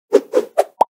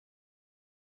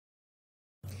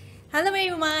Hello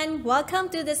everyone, welcome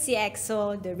to the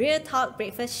CxO, the Real Talk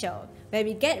Breakfast Show, where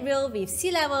we get real with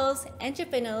C-levels,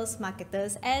 entrepreneurs,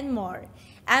 marketers, and more.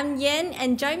 I'm Yan,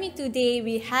 and join me today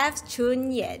we have Chun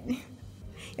Yan. You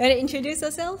want to introduce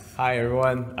yourself? Hi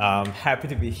everyone, happy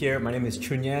to be here. My name is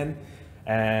Chun Yan,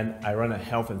 and I run a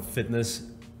health and fitness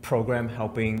program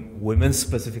helping women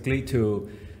specifically to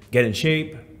get in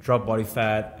shape, drop body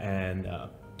fat, and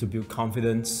to build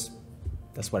confidence.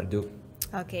 That's what I do.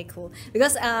 Okay, cool.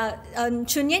 Because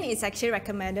Chun Yan is actually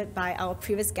recommended by our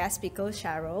previous guest speaker,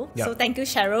 Cheryl. Yep. So thank you,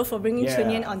 Cheryl, for bringing Chun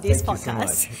Yan on this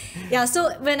podcast. So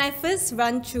so when I first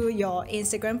run through your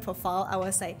Instagram profile, I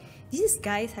was like, this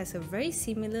guy has a very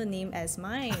similar name as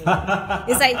mine.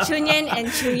 It's like Chun Yan and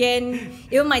Chu Yan.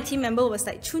 Even my team member was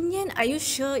like, Chun Yan, are you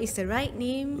sure it's the right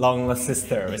name? Long lost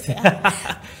sister.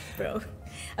 Bro.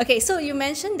 Okay, so you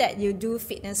mentioned that you do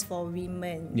fitness for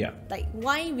women. Yeah. Like,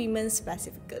 why women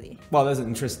specifically? Well, that's an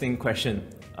interesting question.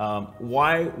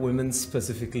 Why women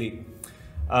specifically?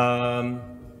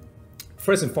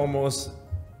 First and foremost,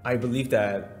 I believe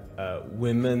that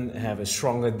women have a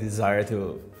stronger desire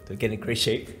to get in great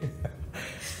shape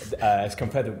as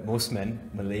compared to most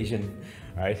men, Malaysian,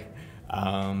 right?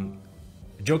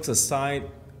 Jokes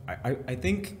aside, I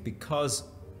think because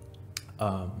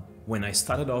when I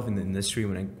started off in the industry,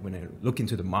 when I look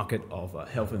into the market of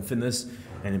health and fitness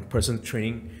and in personal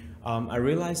training, I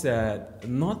realized that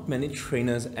not many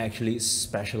trainers actually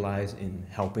specialize in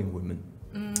helping women.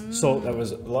 So there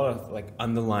was a lot of like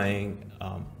underlying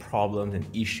problems and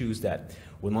issues that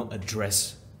were not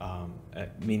addressed.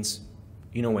 It means,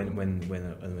 you know, when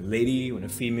a lady, when a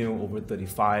female over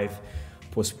 35,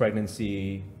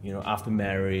 post-pregnancy, you know, after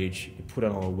marriage, you put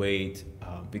on all the weight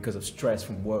because of stress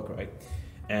from work, right?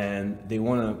 And they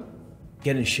want to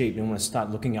get in shape, they want to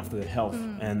start looking after their health,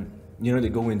 and you know, they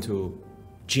go into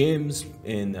gyms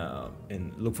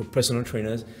and look for personal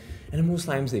trainers, and most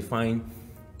times they find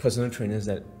personal trainers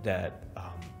that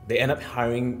they end up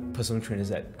hiring personal trainers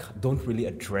that don't really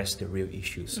address the real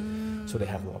issues. So they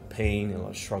have a lot of pain, a lot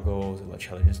of struggles, a lot of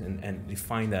challenges, and they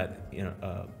find that, you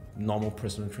know, normal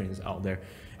personal trainers out there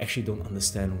actually don't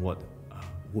understand what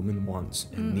women wants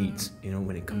and needs, you know,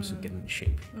 when it comes to getting in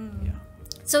shape. Yeah.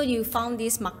 So you found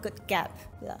this market gap.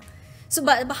 Yeah. So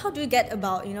but how do you get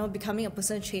about, you know, becoming a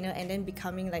personal trainer and then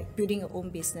becoming like building your own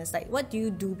business? Like, what do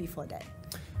you do before that?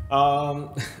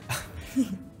 Oh,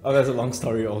 that's a long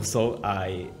story. Also,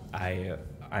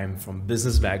 I'm from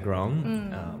business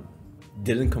background.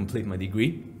 Didn't complete my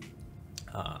degree,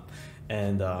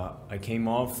 and I came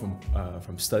off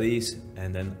from studies,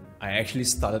 and then I actually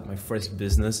started my first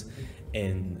business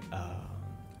in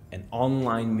an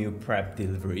online meal prep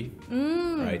delivery.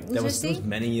 Right, that was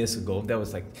many years ago. That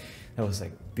was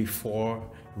like before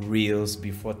Reels,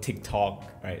 before TikTok,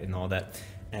 right, and all that,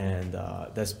 and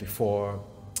that's before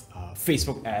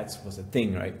Facebook ads was a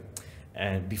thing, right,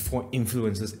 and before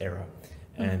influencers era,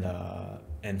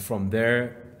 and from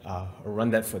there, I run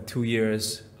that for 2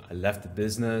 years. I left the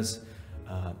business.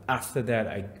 After that,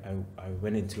 I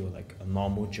went into like a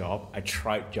normal job. I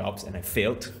tried jobs and I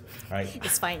failed, right?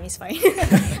 It's fine.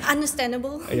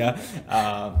 Understandable. Yeah,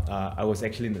 I was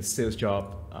actually in the sales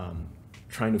job,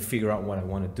 trying to figure out what I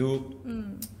want to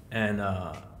do, and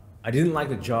I didn't like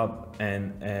the job,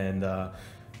 and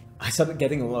I started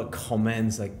getting a lot of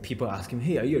comments, like people asking,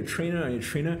 "Hey, are you a trainer? Are you a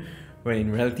trainer?" When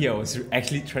in reality, I was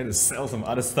actually trying to sell some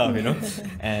other stuff, you know,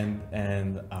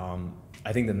 and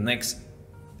I think the next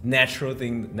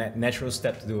natural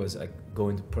step to do was like go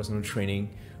into personal training,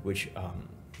 which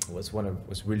was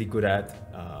really good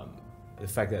at. The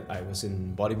fact that I was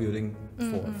in bodybuilding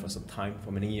for some time,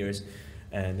 for many years,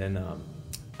 and then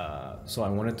so I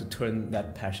wanted to turn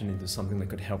that passion into something that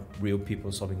could help real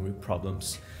people solving real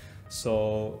problems.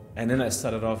 So, and then I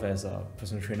started off as a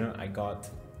personal trainer. I got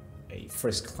a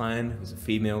first client who's a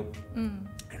female, and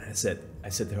I said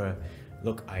to her,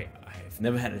 "Look, I've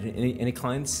never had any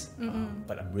clients,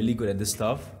 but I'm really good at this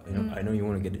stuff. You know, I know you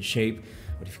want to get in shape,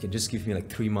 but if you can just give me like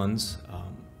 3 months,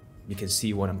 you can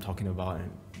see what I'm talking about,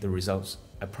 and the results,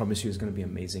 I promise you, is going to be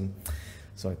amazing."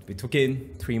 So we took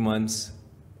in 3 months,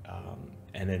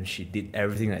 and then she did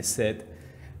everything I said,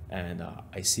 and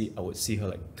I would see her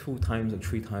like 2 times or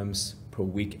 3 times per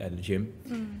week at the gym,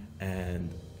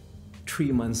 and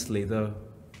 3 months later,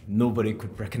 nobody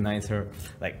could recognize her.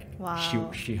 Like,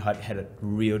 wow. she had a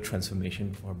real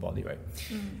transformation for her body, right?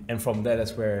 And from there,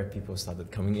 that's where people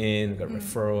started coming in, got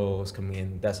referrals coming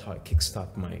in. That's how I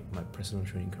kickstarted my personal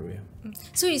training career.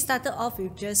 So you started off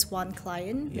with just one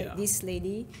client, like this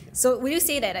lady. So would you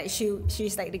say that like,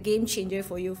 she's like the game changer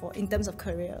for you in terms of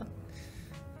career?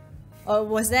 Or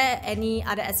was there any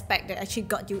other aspect that actually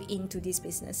got you into this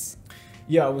business?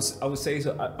 Yeah, I would say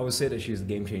so. I would say that she's a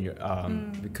game changer,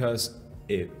 because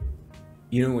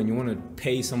you know, when you want to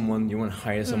pay someone, you want to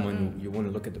hire someone, you want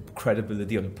to look at the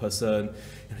credibility of the person.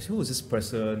 You know, who is this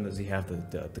person? Does he have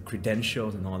the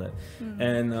credentials and all that?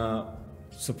 And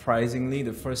surprisingly,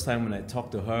 the first time when I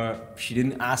talked to her, she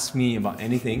didn't ask me about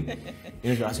anything. You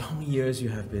know, she asked how many years you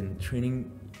have been training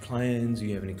clients. Do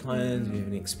you have any clients? Do you have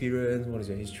any experience? What is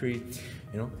your history?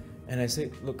 You know, and I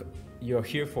said, look, you're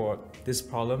here for this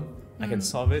problem. I can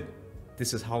solve it.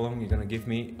 This is how long you're gonna give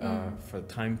me for the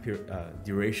time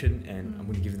duration, and I'm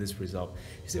gonna give you this result.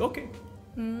 He said, okay.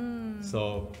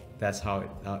 So that's how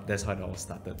it all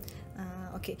started.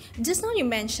 Okay. Just now you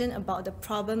mentioned about the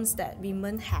problems that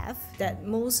women have that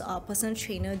most personal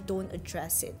trainers don't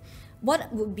address it.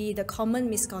 What would be the common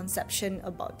misconception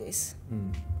about this?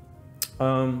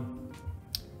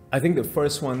 I think the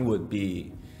first one would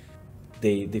be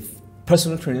the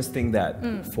personal trainers think that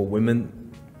for women,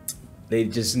 they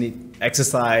just need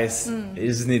exercise, they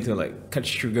just need to like cut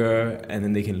sugar, and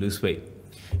then they can lose weight.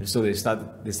 And so they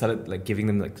started like giving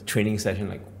them like training session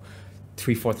like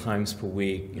 3-4 times per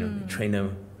week. You know, train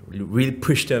them, really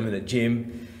push them in the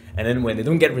gym, and then when they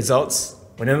don't get results,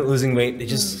 when they're not losing weight, they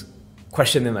just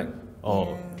question them like,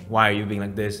 oh, why are you being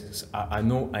like this? I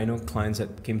know clients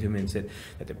that came to me and said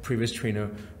that the previous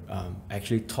trainer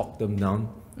actually talked them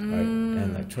down, right,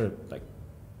 and like try to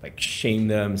like shame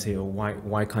them, say, oh,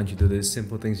 why can't you do this?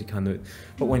 Simple things you can't do it.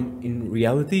 But when in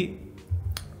reality,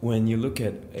 when you look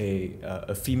at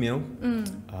a female,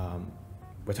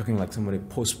 we're talking like somebody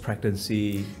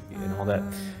post-pregnancy and all that.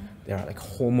 There are like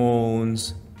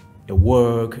hormones, the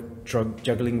work,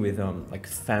 juggling with like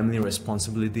family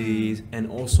responsibilities, and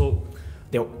also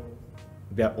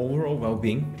their overall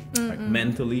well-being, like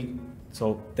mentally.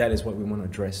 So that is what we want to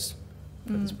address.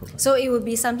 So it would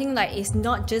be something like it's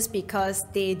not just because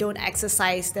they don't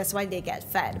exercise, that's why they get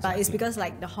fat, but it's because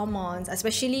like the hormones,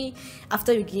 especially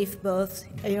after you give birth,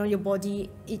 you know, your body,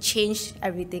 it changed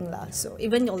everything lah. So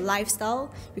even your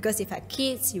lifestyle, because if you have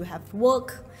kids, you have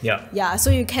work, so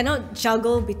you cannot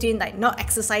juggle between like not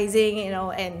exercising, you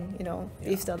know, and you know,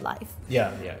 live the life.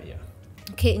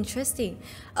 Okay, interesting.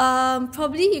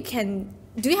 Probably you can.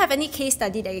 Do you have any case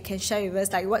study that you can share with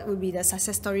us? Like, what would be the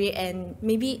success story, and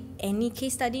maybe any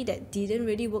case study that didn't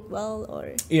really work well,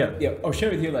 or? Yeah. I'll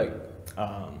share with you. Like,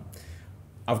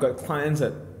 I've got clients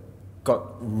that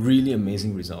got really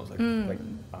amazing results. Like,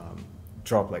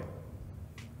 dropped like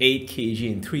 8 kg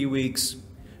in 3 weeks,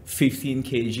 15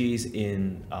 kgs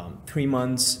in 3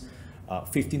 months,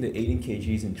 15 to 18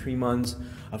 kgs in 3 months.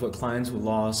 I've got clients who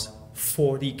lost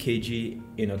 40 kg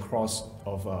in a course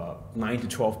of 9 to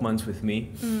 12 months with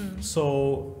me.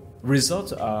 So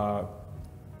results are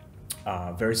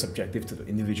very subjective to the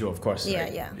individual, of course.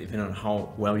 Depending on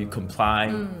how well you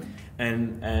comply.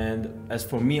 And as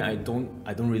for me, I don't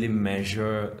really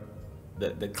measure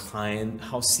the client,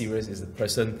 how serious is the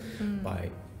person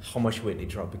by how much weight they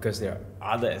drop, because there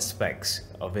are other aspects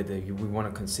of it that we want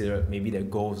to consider. Maybe their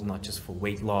goals not just for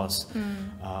weight loss.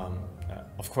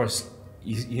 Of course,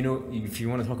 you know, if you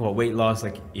want to talk about weight loss,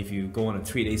 like if you go on a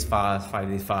 3 days fast, 5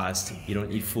 days fast, you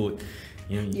don't eat food,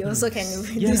 you know, you also can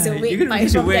reduce the weight. You can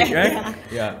reduce your weight, right?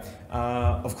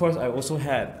 Of course, I also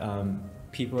had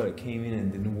people that came in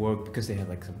and didn't work because they had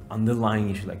like some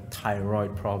underlying issue like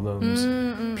thyroid problems,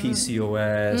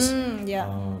 PCOS.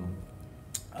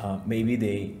 Maybe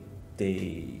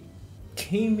they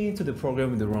came into the program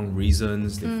with the wrong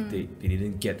reasons. They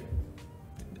didn't get.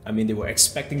 I mean, they were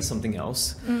expecting something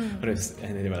else, and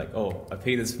then they were like, "Oh, I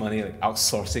paid this money, like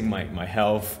outsourcing my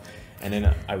health," and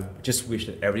then I just wish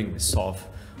that everything was solved.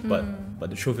 But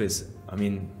the truth is, I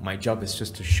mean, my job is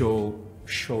just to show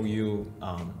you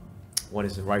what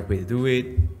is the right way to do it,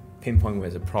 pinpoint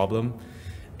where's the problem,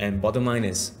 and bottom line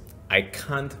is, I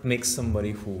can't make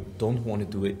somebody who don't want to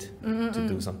do it to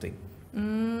do something.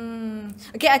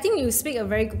 Okay, I think you speak a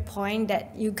very good point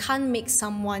that you can't make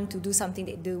someone to do something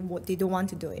they don't want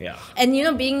to do it. And you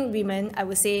know, being women, I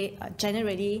would say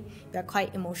generally we are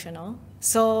quite emotional.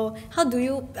 So how do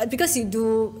you, because you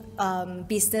do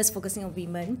business focusing on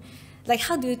women, like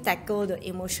how do you tackle the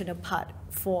emotional part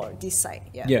for this side?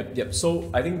 So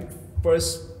I think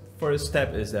first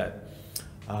step is that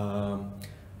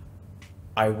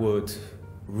I would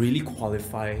really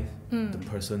qualify the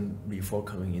person before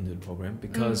coming into the program,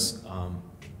 because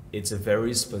it's a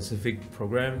very specific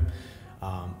program.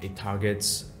 It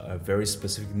targets a very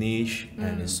specific niche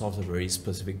and it solves a very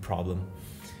specific problem.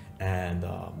 And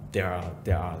there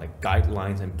are like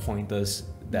guidelines and pointers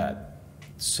that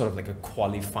sort of like a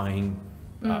qualifying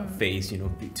phase, you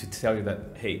know, to tell you that,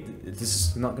 hey, this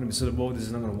is not going to be suitable, this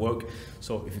is not going to work.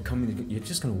 So if you come in, you're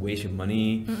just going to waste your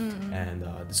money, and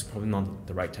this is probably not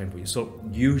the right time for you. So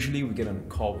usually we get on a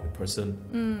call with a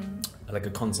person, like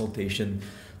a consultation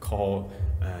call,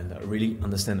 and really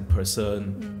understand the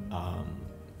person,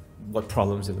 what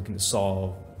problems they're looking to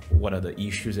solve, what are the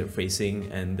issues they're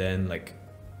facing, and then like,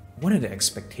 what are the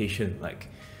expectations? Like,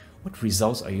 what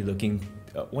results are you looking?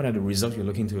 What are the results you're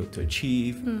looking to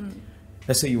achieve?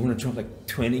 Let's say you want to drop like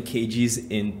 20 kgs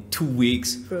in 2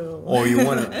 weeks, or you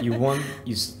want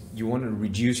to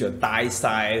reduce your thigh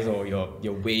size or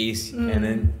your waist, and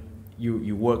then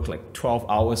you work like 12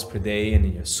 hours per day, and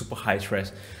then you're super high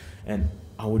stress. And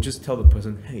I would just tell the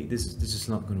person, hey, this is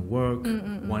not going to work.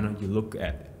 Why don't you look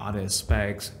at other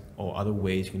aspects or other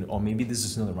ways, you know, or maybe this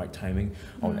is not the right timing.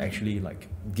 I would actually like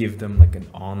give them like an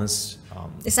honest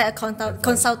it's like a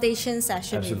consultation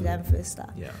session. Absolutely. With them first.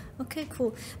 Yeah. Okay,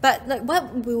 cool. But like,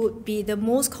 what would be the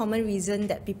most common reason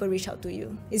that people reach out to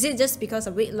you? Is it just because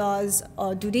of weight loss,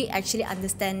 or do they actually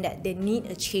understand that they need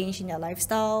a change in their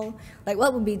lifestyle? Like,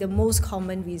 what would be the most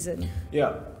common reason?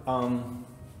 Yeah.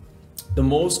 The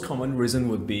most common reason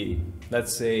would be,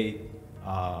 let's say,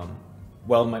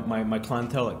 well, my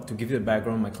clientele, like, to give you the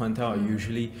background, my clientele are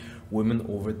usually women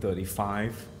over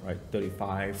 35, right?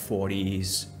 35,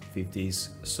 40s, 50s.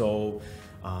 So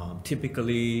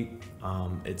typically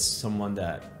it's someone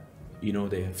that, you know,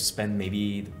 they have spent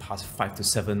maybe the past 5 to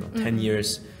 7 or 10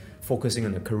 years focusing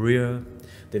on their career.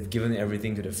 They've given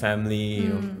everything to the family, you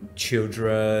know,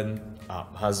 children,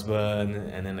 husband,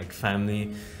 and then like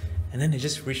family. And then they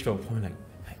just reach to a point like,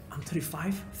 I'm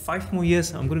 35, 5 more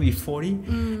years, I'm going to be 40,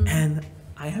 and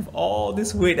I have all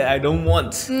this weight that I don't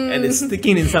want, and it's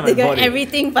sticking inside my body.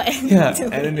 Everything but yeah,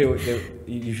 and then they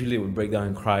usually would break down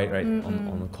and cry, right,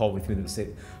 on a call with me. They say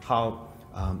how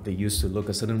they used to look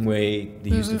a certain way, they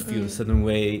used to feel a certain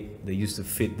way, they used to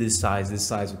fit this size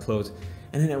of clothes,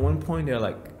 and then at one point they're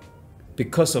like,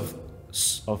 because of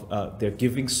they're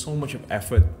giving so much of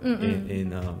effort in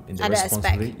their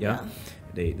responsibility,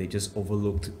 they just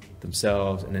overlooked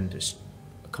themselves, and then just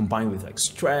combined with like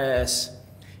stress,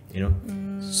 you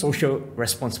know, social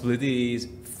responsibilities,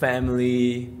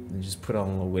 family, and just put on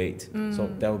a lot of weight. So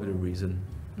that would be the reason.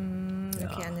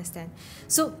 Okay, I understand.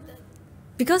 So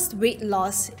because weight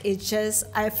loss is just,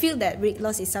 I feel that weight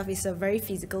loss itself is a very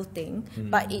physical thing,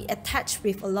 but it attached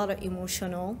with a lot of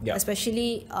emotional,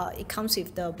 especially it comes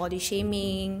with the body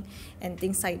shaming and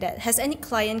things like that. Has any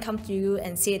client come to you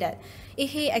and say that,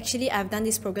 hey, actually I've done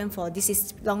this program for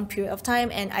this long period of time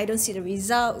and I don't see the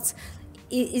results?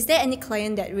 Is there any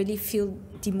client that really feel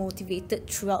demotivated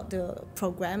throughout the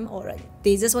program, or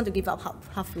they just want to give up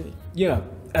halfway? Yeah,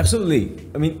 absolutely.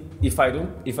 I mean, if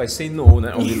I say no,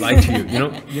 then I'll be lying to you.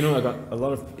 You know, I got a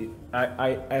lot of.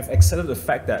 I've accepted the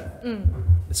fact that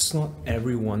it's not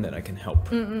everyone that I can help.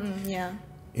 Yeah.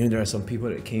 You know, there are some people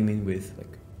that came in with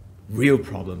like real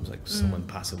problems, like someone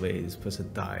passed away, this person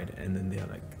died, and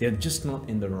then they're just not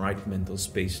in the right mental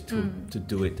space to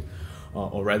do it,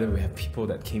 or rather, we have people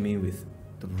that came in with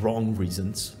the wrong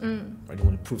reasons. Right? They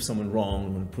want to prove someone wrong, they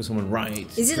want to prove someone right.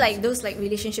 Is it like those like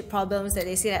relationship problems that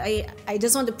they say like, I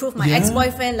just want to prove my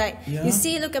ex-boyfriend, like, you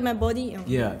see, look at my body?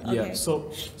 Yeah.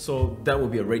 So that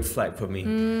would be a red flag for me.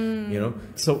 You know,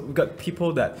 so we've got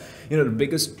people that, you know, the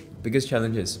biggest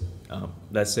challenge is,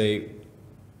 let's say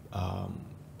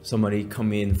somebody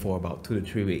come in for about 2 to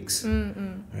 3 weeks,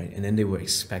 right? And then they were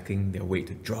expecting their weight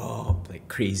to drop like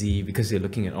crazy because they're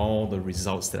looking at all the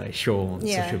results that I show on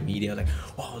social media, like,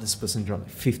 oh, this person dropped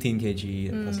like 15 kg,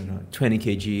 that person dropped like 20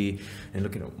 kg, and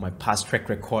look at my past track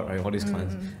record, right? All these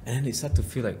clients, and then they start to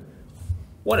feel like,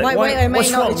 what's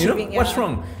wrong? You know, what's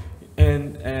wrong?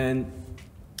 And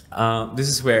this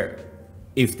is where,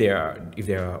 if they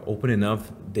are open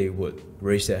enough, they would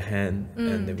raise their hand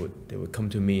and they would come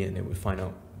to me and they would find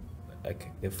out,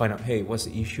 hey, what's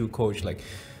the issue, coach? Like,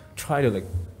 try to like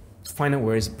find out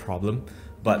where is the problem.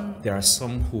 But there are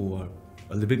some who are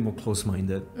a little bit more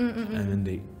close-minded, and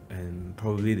then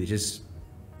probably they just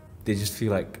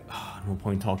feel like, no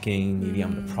point talking, maybe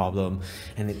I'm the problem.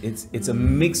 And it's a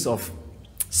mix of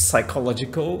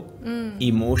psychological,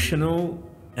 emotional,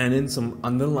 and then some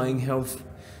underlying health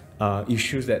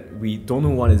issues that we don't know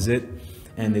what is it,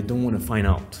 and they don't want to find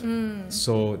out.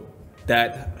 So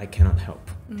that I cannot help.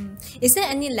 Is there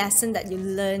any lesson that you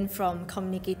learn from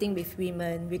communicating with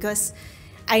women? Because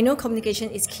I know communication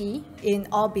is key in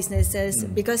all businesses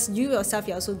because you yourself,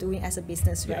 you're also doing as a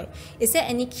business, right? Is there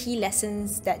any key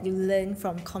lessons that you learn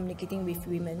from communicating with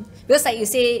women? Because like you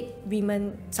say,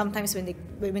 women sometimes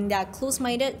when they are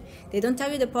close-minded, they don't tell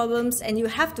you the problems, and you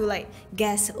have to like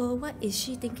guess, oh, what is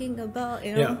she thinking about?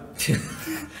 You know? Yeah.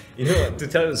 You know, to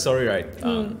tell the story, right?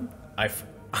 I've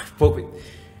spoke with,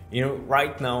 you know,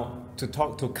 right now to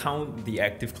count the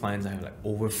active clients, I have like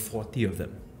over 40 of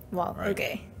them. Wow. Right?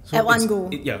 Okay. So At one go.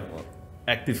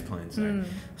 Active clients. Right?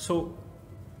 So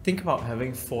think about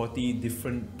having 40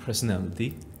 different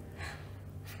personality,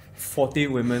 40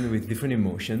 women with different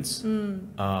emotions,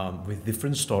 with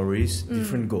different stories,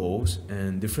 different goals,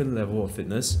 and different level of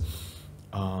fitness,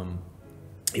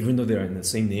 even though they're in the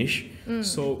same niche.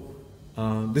 So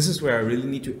this is where I really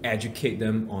need to educate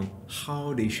them on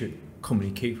how they should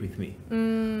communicate with me.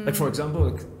 Like for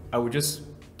example, I would just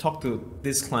talk to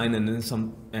this client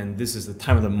and this is the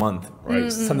time of the month,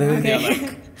 right? Something like that.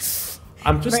 Like,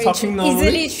 I'm just Very talking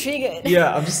normally. Easily triggered.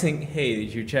 Yeah, I'm just saying, hey,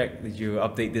 did you check? Did you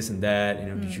update this and that? You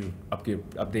know, did you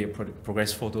update your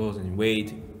progress photos and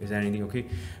wait? Is there anything okay?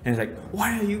 And it's like,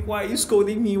 why are you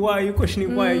scolding me? Why are you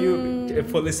questioning? Why are you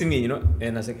policing me? You know?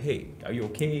 And I was like, hey, are you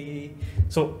okay?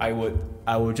 So I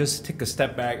would just take a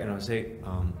step back and I would say,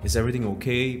 is everything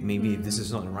okay? Maybe if this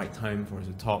is not the right time for us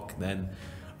to talk, then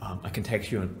I can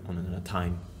text you on another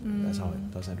time. That's how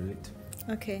I do it.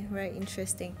 Okay, very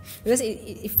interesting. Because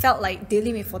it felt like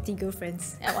dealing with 40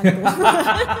 girlfriends at one go.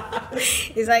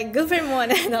 It's like girlfriend one,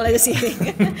 not like the same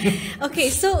thing.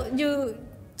 Okay, so do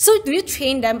you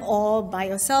train them all by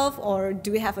yourself, or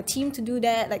do you have a team to do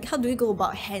that? Like, how do you go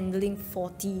about handling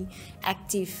 40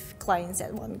 active clients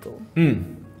at one go?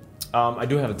 I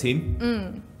do have a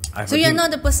team. So you're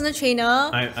not the personal trainer?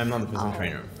 I'm not the personal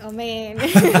trainer. Oh man.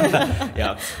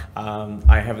 Yeah.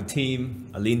 I have a team,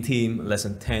 a lean team, less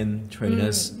than 10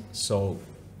 trainers. So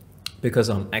because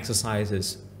exercise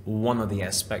is one of the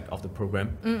aspect of the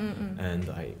program, and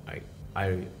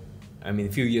I mean,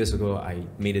 a few years ago, I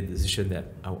made a decision that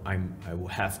I will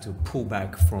have to pull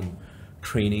back from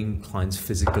training clients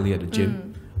physically at the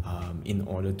gym in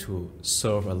order to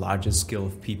serve a larger scale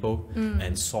of people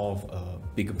and solve a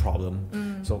bigger problem.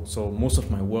 So most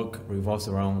of my work revolves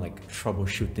around like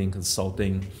troubleshooting,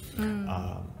 consulting,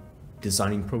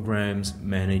 designing programs,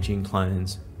 managing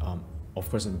clients, of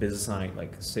course on the business side,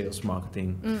 like sales,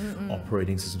 marketing,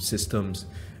 operating systems,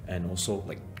 and also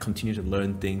like continue to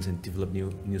learn things and develop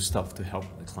new stuff to help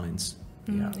the clients.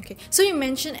 Okay. So you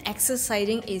mentioned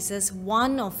exercising is just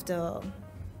one of the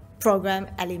program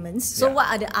elements. So what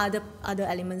are the other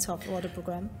elements of the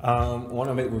program? One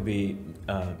of it would be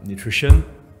nutrition,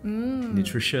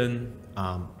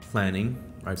 planning,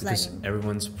 right? Because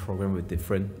everyone's program will be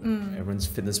different. Everyone's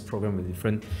fitness program will be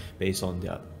different based on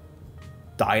their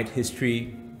diet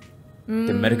history,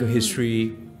 their medical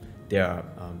history, their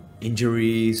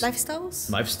injuries,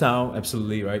 lifestyle,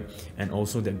 absolutely, right? And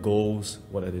also their goals,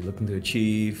 what are they looking to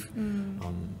achieve,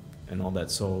 and all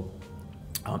that. So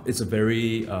it's a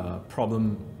very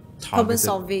problem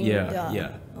solving.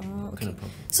 Yeah. Oh, okay. Kind of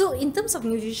problem. So in terms of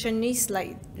nutritionists,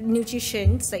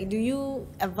 like do you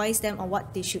advise them on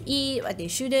what they should eat, what they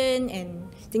shouldn't,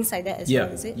 and things like that as well?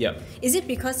 Is it? Yeah. Is it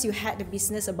because you had the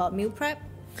business about meal prep?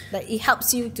 Like it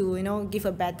helps you to give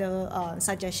a better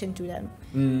suggestion to them.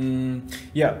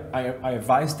 Yeah, I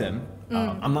advise them.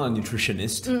 I'm not a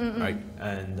nutritionist, right?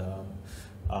 And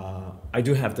I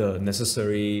do have the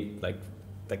necessary like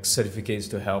certificates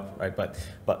to help, right?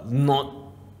 But not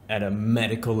at a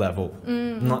medical level.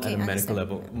 Not at a medical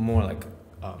level. More like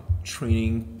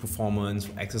training, performance,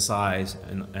 exercise,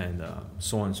 and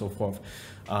so on and so forth.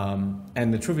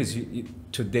 And the truth is,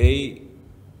 today,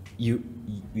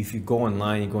 if you go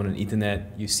online, you go on the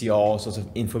internet, you see all sorts of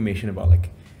information about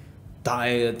like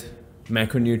diet,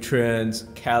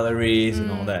 macronutrients, calories, and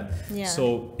all that. Yeah.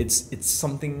 So it's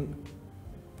something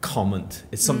common.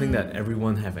 It's something that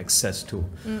everyone have access to.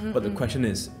 But the question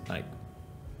is, like,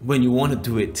 when you want to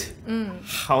do it,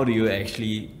 how do you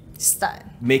actually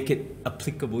make it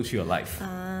applicable to your life?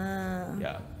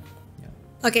 Yeah.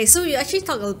 Okay, so we actually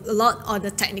talk a lot on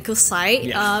the technical side,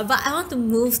 but I want to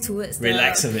move towards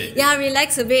relax a bit. Yeah,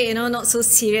 relax a bit, not so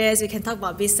serious. We can talk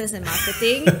about business and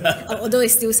marketing, although it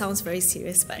still sounds very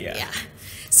serious, but yeah.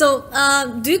 So,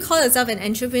 do you call yourself an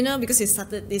entrepreneur because you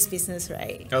started this business,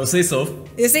 right? I would say so.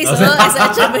 You say so as an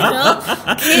entrepreneur?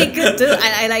 Okay, good too.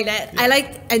 I like that. I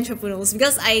like entrepreneurs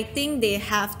because I think they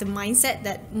have the mindset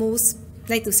that most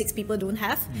 9 to 6 people don't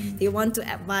have. They want to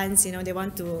advance, they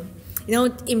want to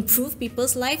improve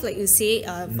people's life, like you say,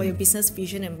 for your business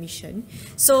vision and mission.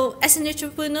 So as an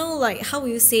entrepreneur, like how do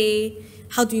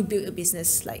you build a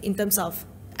business, like in terms of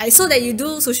I saw that you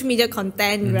do social media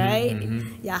content, right?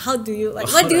 Yeah. How do you like?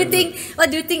 What do you think?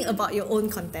 What do you think about your own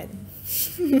content?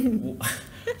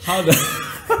 How do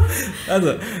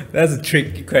that's a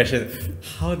tricky question.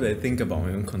 How do I think about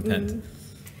my own content?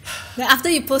 Like after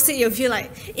you post it, you'll feel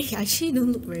like, hey, I actually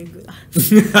don't look very good.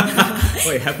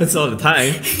 Well, it happens all the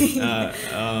time.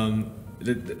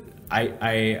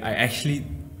 I actually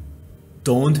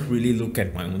don't really look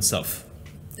at my own self.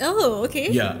 Oh,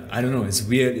 okay. Yeah, I don't know. It's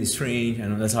weird. It's strange. I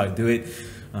know that's how I do it.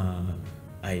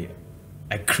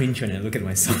 I cringe when I look at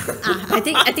myself. I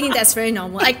think that's very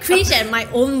normal. I cringe at my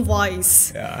own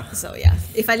voice. Yeah. So yeah,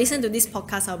 if I listen to this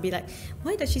podcast, I'll be like,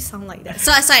 why does she sound like that?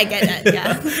 So I get that.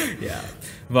 Yeah. Yeah.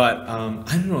 But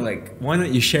I don't know. Like, why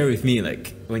not you share with me?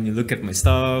 Like, when you look at my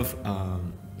stuff,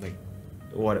 like,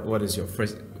 what is your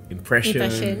first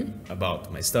impression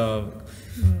about my stuff?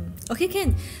 Okay,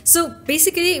 Ken. So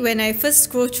basically, when I first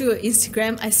scroll through your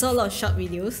Instagram, I saw a lot of short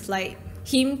videos like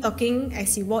him talking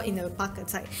as he walked in the park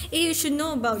outside. Hey, you should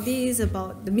know about this,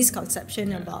 about the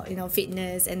misconception about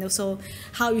fitness, and also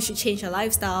how you should change your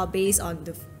lifestyle based on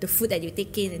the food that you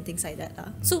take in and things like that.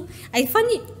 So I find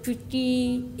it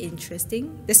pretty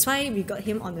interesting. That's why we got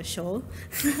him on the show.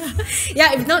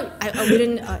 Yeah, if not, I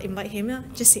wouldn't invite him.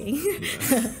 Just saying.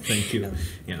 Thank you.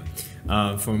 Yeah.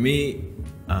 For me,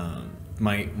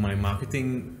 my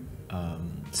marketing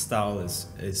style is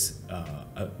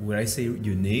would I say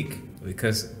unique,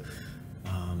 because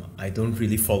I don't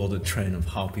really follow the trend of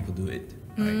how people do it.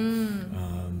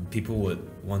 Right? People would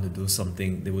want to do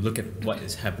something. They would look at what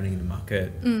is happening in the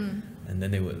market, and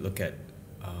then they would look at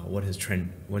what is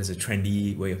a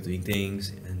trendy way of doing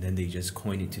things, and then they just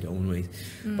coin it to their own ways.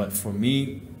 But for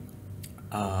me,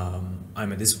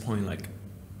 I'm at this point, like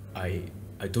I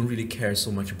don't really care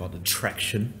so much about the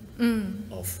traction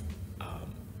of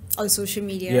on social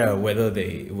media. Yeah, whether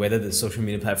the social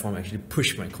media platform actually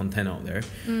push my content out there,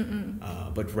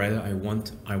 but rather I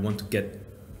want to get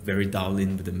very dialed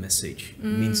in with the message. It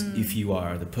means if you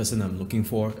are the person I'm looking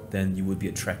for, then you would be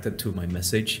attracted to my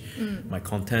message, my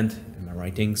content, and my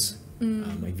writings,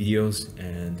 my videos,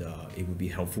 and it would be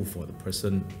helpful for the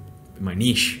person in my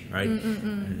niche, right?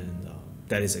 And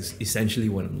that is essentially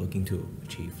what I'm looking to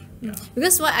achieve. Yeah.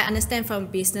 Because what I understand from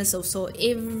business also,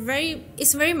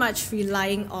 it's very much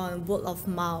relying on word of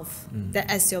mouth that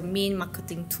as your main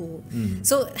marketing tool.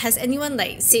 So has anyone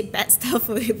like said bad stuff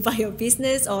about your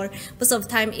business, or most of the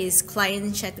time is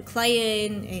client share to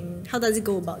client, and how does it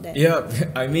go about that? Yeah,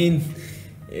 I mean,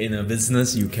 in a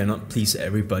business you cannot please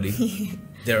everybody.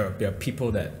 There are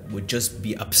people that would just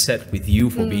be upset with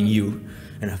you for being you,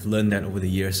 and I've learned that over the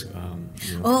years.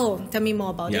 Oh, tell me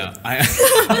more about it.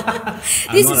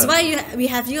 This is why we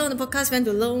have you on the podcast. We want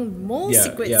to learn more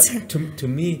secrets. Yeah. To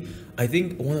me, I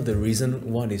think one of the reasons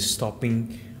what is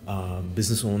stopping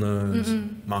business owners,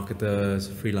 marketers,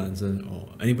 freelancers, or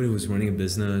anybody who's running a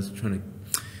business trying to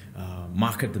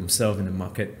market themselves in the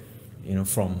market,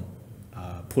 from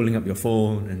pulling up your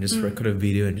phone and just record a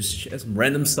video and just share some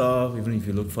random stuff, even if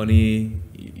you look funny,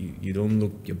 you don't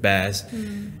look your best,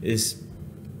 is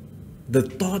the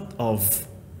thought of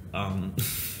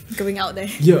going out there.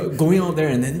 Yeah, going out there,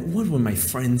 and then what would my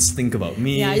friends think about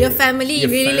me? Yeah, your family,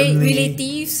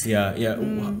 relatives. Yeah.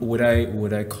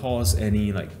 Would I cause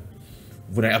any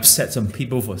would I upset some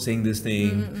people for saying this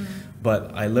thing?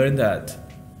 But I learned that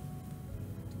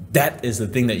is the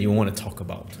thing that you want to talk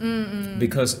about,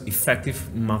 because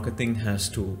effective marketing has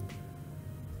to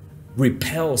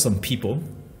repel some people.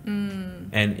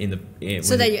 And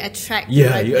so that you attract you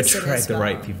attract the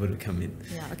right people to come in.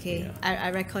 Yeah, okay. Yeah. I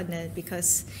reckon that,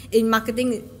 because in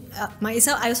marketing,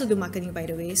 myself, I also do marketing, by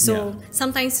the way. So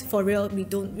sometimes for real, we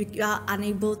are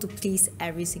unable to please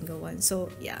every single one. So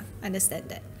yeah, I understand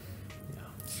that.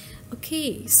 Yeah.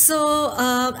 Okay, so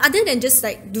other than just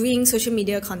doing social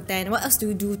media content, what else do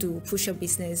you do to push your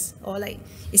business, or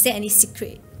is there any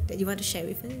secret that you want to share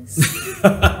with us?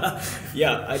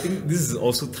 Yeah, I think this is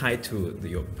also tied to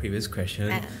your previous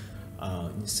question.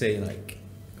 Say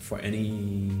for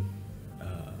any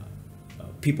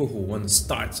people who want to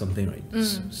start something, right?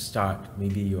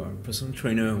 Maybe you are a personal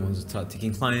trainer who wants to start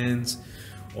taking clients,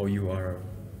 or you are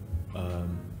a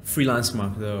freelance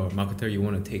marketer or marketer, you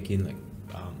want to take in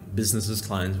businesses,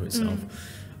 clients for yourself.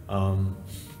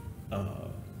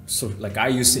 So I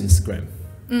use Instagram.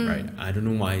 Right, I don't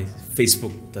know why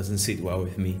Facebook doesn't sit well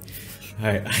with me.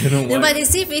 I don't know why. No, but they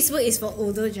say Facebook is for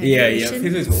older generation. Yeah,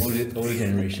 Facebook is for older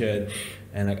generation,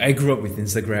 and I grew up with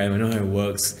Instagram. I know how it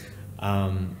works.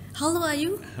 How old are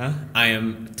you? I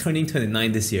am turning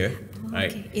 29 this year. Oh, right.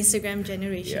 Okay. Instagram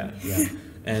generation. Yeah.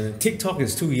 And TikTok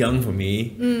is too young for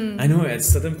me. I know at a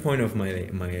certain point of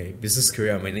my business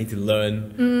career, I might need to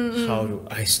learn how to.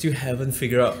 I still haven't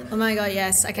figured out. Oh my god,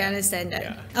 yes, I can understand that.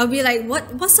 Yeah. I'll be like,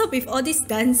 what's up with all this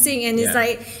dancing? And it's Yeah.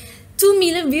 like 2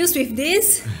 million views with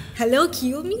this. Hello,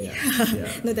 kill me. Yeah.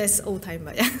 No, that's old time,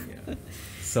 but yeah. Yeah.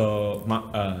 So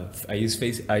I use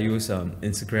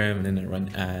Instagram, and then I run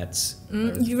ads.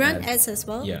 You run ads as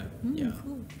well? Yeah, yeah.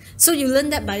 Cool. So you learn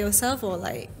that by yourself, or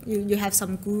like you have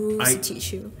some gurus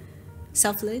teach you?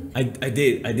 Self-learn? I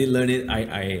did learn it.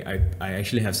 I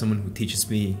actually have someone who teaches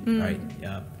me, right?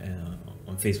 Yeah,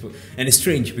 on Facebook. And it's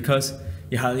strange because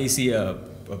you hardly see a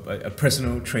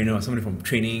personal trainer or somebody from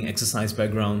training, exercise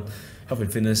background, health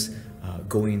and fitness,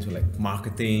 going into like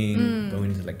marketing,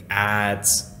 going into like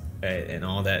ads, and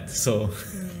all that. So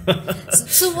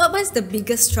So what was the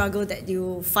biggest struggle that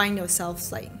you find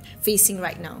yourself like facing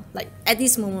right now? Like at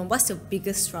this moment, what's your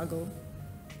biggest struggle?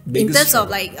 In terms of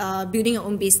like building your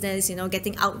own business, you know,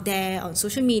 getting out there on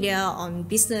social media, on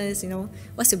business, you know,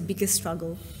 what's your biggest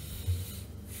struggle?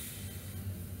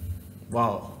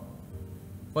 Wow,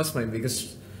 what's my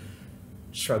biggest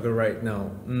struggle right now?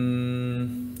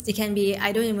 It can be,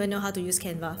 I don't even know how to use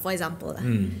Canva, for example.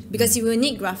 Because you will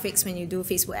need graphics when you do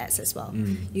Facebook ads as well.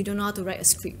 You don't know how to write a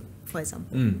script, for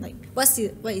example. Like, what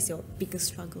is your biggest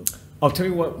struggle? I'll tell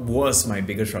you what was my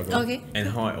biggest struggle, Okay. and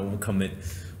how I overcome it.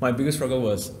 My biggest struggle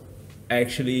was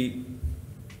actually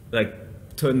like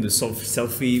turn the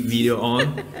selfie video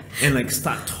on and like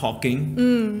start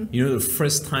talking. You know, the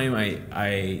first time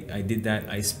I did that,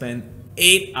 I spent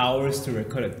 8 hours to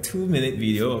record a 2-minute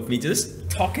video of me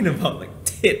just talking about like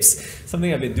tips,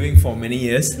 something I've been doing for many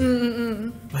years.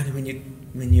 But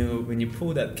when you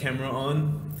pull that camera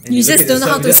on, and You look just at don't know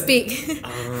how yourself, to you just, speak.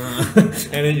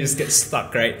 and then you just get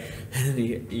stuck, right? And then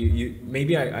you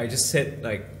maybe I just said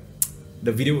like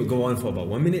the video would go on for about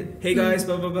 1 minute. Hey guys,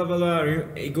 blah blah blah blah blah.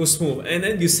 It goes smooth, and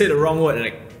then you say the wrong word and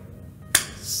like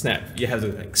snap. You have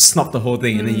to like snap the whole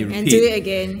thing, and then you repeat. And do it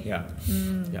again. Yeah,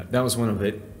 yeah. That was one of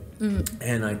it,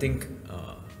 and I think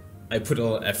I put a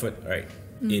lot of effort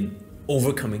in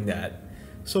overcoming that.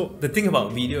 So the thing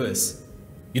about video is,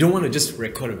 you don't want to just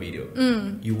record a video.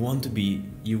 You want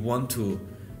to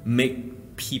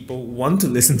make people want to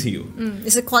listen to you.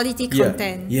 It's a quality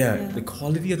content. Yeah, the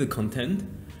quality of the content.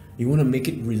 You want to make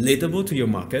it relatable to your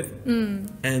market.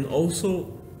 And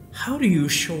also, how do you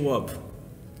show up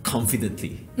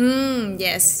confidently?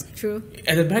 Yes, true.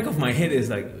 At the back of my head is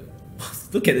like,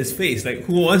 look at his face. Like,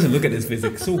 who wants to look at his face?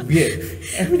 Like, so weird.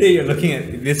 Every day you're looking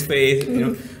at this face, you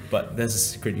know. But that's the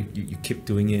secret. You keep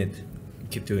doing it. You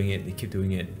keep doing it. You keep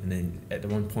doing it. And then at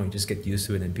one point, you just get used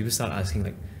to it. And people start asking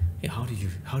like, hey, how do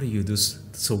you do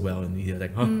so well in video?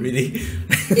 Like, oh, really?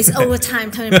 It's over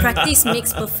time. Practice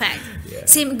makes perfect. Yeah.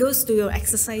 Same goes to your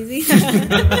exercising.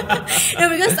 No,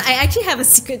 because I actually have a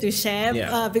secret to share.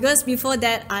 Yeah. Because before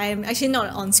that, I'm actually not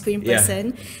an on-screen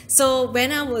person. So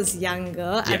when I was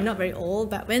younger, I'm not very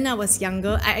old, but when I was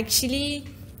younger, I actually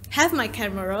have my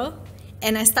camera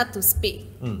and I start to speak.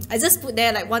 I just put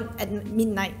there like one at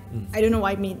midnight. I don't know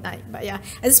why midnight, but yeah.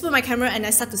 I just put my camera and I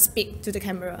start to speak to the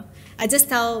camera. I just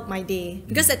tell my day.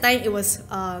 Because at that time it was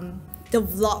the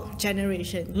vlog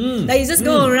generation. Like you just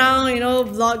go around, you know,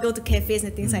 vlog, go to cafes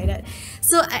and things like that.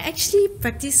 So I actually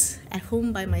practice at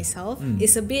home by myself.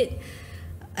 It's a bit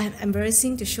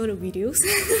embarrassing to show the videos.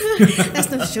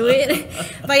 Let's not show it.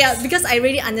 But yeah, because I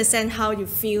really understand how you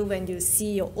feel when you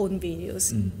see your own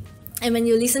videos. And when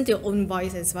you listen to your own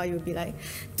voice as well, you'll be like,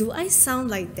 do I sound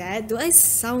like that? Do I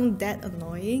sound that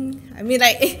annoying? I mean,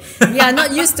 like, we are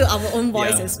not used to our own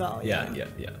voice as well. Yeah.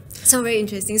 So very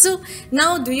interesting. So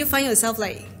now, do you find yourself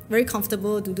like very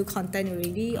comfortable to do content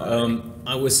already? Or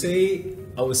I would say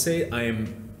I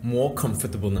am more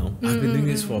comfortable now. I've been doing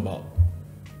this for about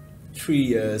 3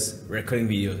 years, recording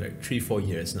videos, like 3-4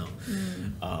 years now.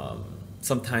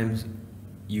 Sometimes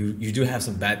you do have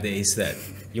some bad days that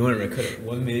you want to record a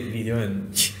 1 minute video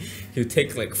and you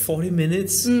take like 40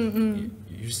 minutes. You're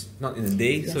just not in the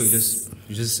day, so you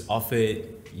just off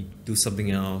it. You do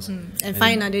something else and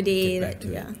find another day. Get back to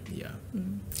yeah. it. Yeah.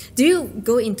 Do you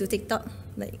go into TikTok?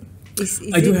 Like,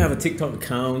 I do have a TikTok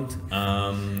account,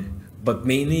 but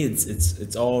mainly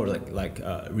it's all like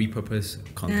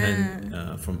repurposed content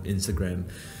from Instagram.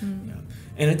 Yeah.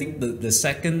 And I think the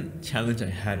second challenge I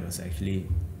had was actually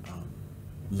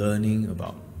learn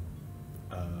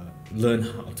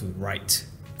how to write,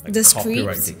 like the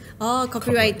copywriting. scripts? Oh,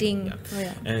 copywriting. Yeah. Oh,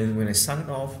 yeah. And when I started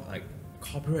off, like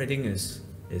copywriting is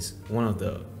one of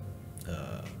the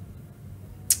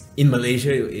in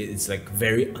Malaysia it's like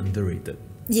very underrated.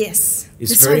 Yes,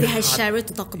 It's that's why very we had hard. Cheryl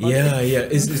to talk about it. Yeah.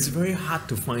 It's very hard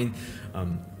to find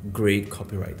great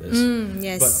copywriters.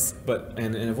 Yes. But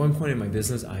at one point in my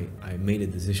business, I made a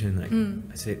decision. Like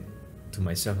I said to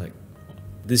myself, like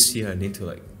this year I need to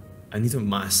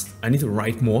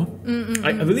write more.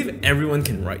 I believe everyone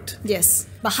can write. Yes,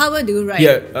 but how well do you write?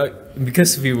 Yeah,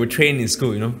 because we were trained in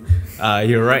school,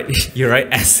 you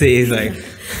write essays like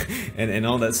and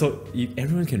all that. So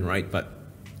everyone can write, but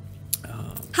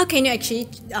how can you actually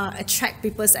attract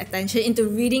people's attention into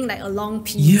reading like a long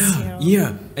piece?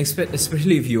 Yeah.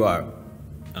 Especially if you are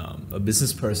a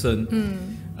business person,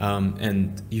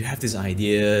 and you have these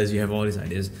ideas, you have all these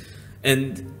ideas,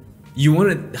 and you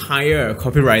want to hire a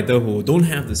copywriter who don't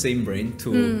have the same brain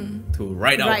to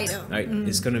write out, right?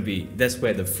 It's gonna be, that's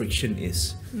where the friction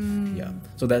is. Yeah.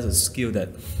 So that's a skill that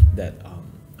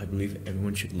I believe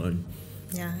everyone should learn.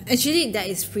 Yeah, actually that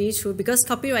is pretty true, because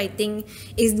copywriting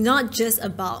is not just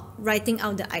about writing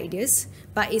out the ideas,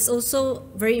 but it's also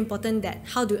very important that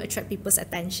how do you attract people's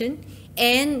attention.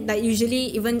 And like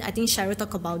usually, even I think Cheryl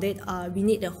talked about it, we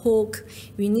need the hook,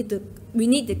 we need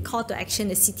the call to action,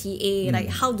 the CTA, like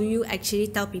how do you actually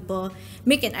tell people,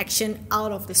 make an action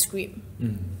out of the script.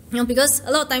 Because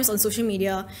a lot of times on social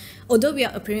media, although we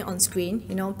are appearing on screen,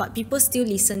 but people still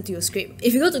listen to your script.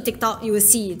 If you go to TikTok, you will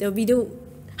see the video,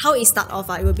 how it start off,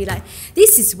 it will be like,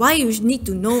 this is why you need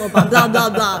to know about blah, blah,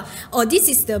 blah. Or this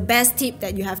is the best tip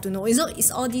that you have to know.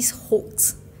 It's all these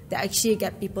hooks that actually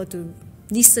get people to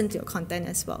listen to your content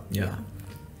as well. Yeah.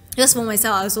 Just for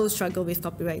myself, I also struggle with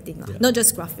copywriting, not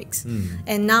just graphics.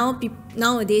 And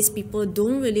nowadays, people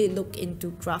don't really look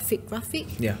into graphic.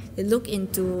 Yeah. They look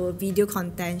into video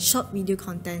content, short video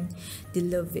content. They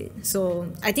love it.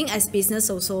 So I think as business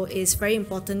also, it's very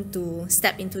important to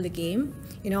step into the game.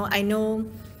 I know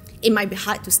it might be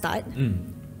hard to start,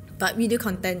 but video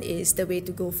content is the way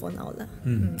to go for now,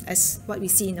 as what we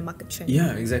see in the market trend.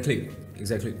 Yeah, exactly.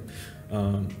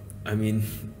 I mean,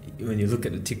 when you look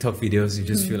at the TikTok videos, you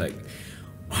just feel like,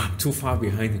 wow, I'm too far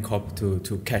behind the cop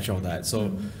to catch all that.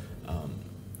 So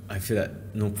I feel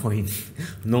that no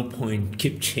point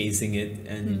keep chasing it,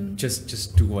 and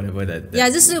just do whatever that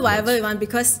just do whatever you want,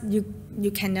 because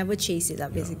you can never chase it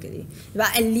basically.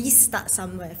 But at least start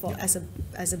somewhere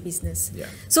as a business. Yeah.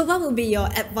 So what would be your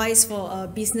advice for a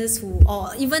business who, or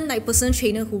even like personal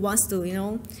trainer who wants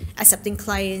to accepting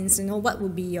clients? What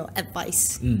would be your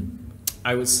advice?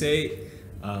 I would say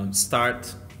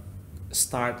start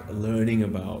learning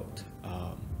about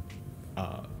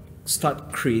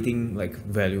start creating like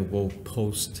valuable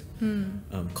post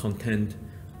content,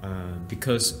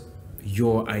 because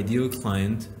your ideal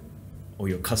client or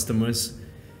your customers,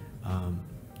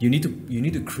 you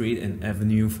need to create an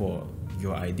avenue for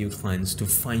your ideal clients to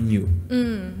find you.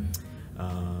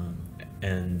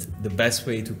 And the best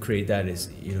way to create that is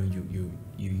you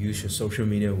use your social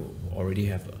media, already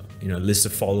have a list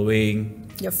of following,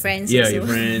 your friends, your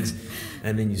friends,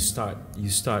 and then you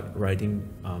start writing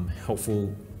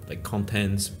helpful like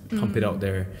contents, pump it out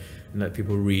there, and let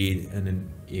people read. And then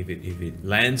if it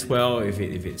lands well, if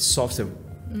it solves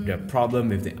their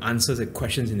problem, if it answers the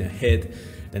questions in their head,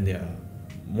 then they are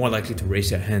more likely to raise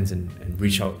their hands and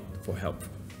reach out for help.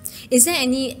 Is there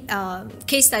any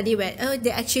case study where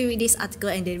they actually read this article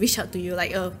and they reach out to you,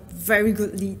 like a very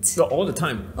good lead? So all the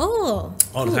time. Oh,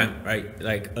 all the time, right?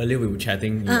 Like earlier we were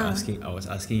chatting. I was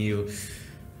asking you,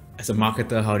 as a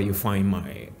marketer, how do you find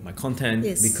my content?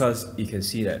 Yes. Because you can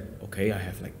see that, okay, I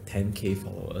have like 10K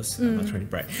followers. I'm not trying to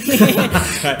brag.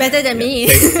 Better than me.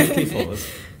 10K followers.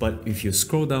 But if you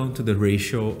scroll down to the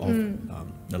ratio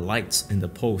of the likes in the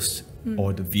post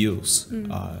or the views,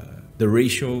 the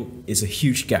ratio is a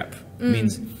huge gap.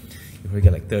 Means if we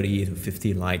get like 30 to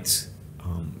 50 likes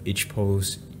each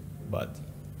post, but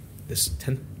there's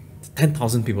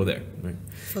 10,000 people there, right?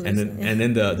 And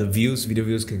then the views, video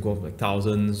views can go up like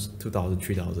thousands, 2,000,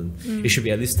 3,000. It should be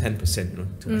at least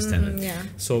 10%, to my standard.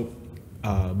 So,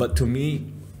 but to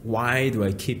me, why do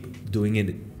I keep doing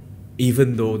it,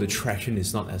 even though the traction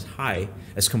is not as high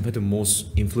as compared to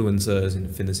most influencers in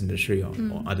the fitness industry or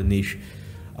other niche?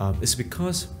 It's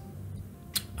because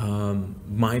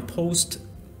my posts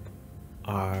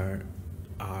are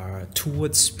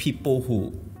towards people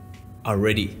who are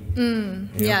ready.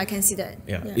 Yeah, I can see that.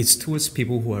 Yeah, it's towards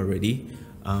people who are ready.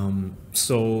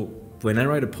 So when I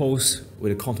write a post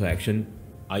with a call to action,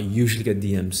 I usually get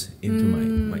DMs into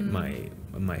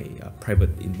my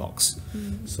private inbox.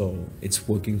 So it's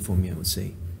working for me, I would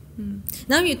say.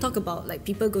 Now you talk about like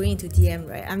people going into DM,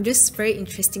 right? I'm just very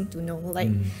interesting to know,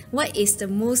 like, what is the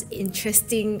most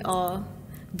interesting or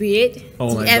weird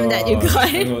DM that you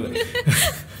got?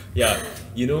 Yeah,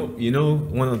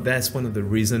 that's one of the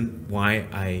reason why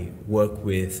I work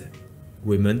with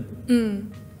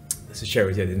women. So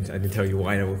Charity, I didn't tell you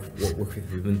why I work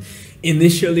with women.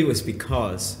 Initially was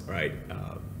because, right,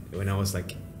 when I was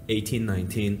like 18,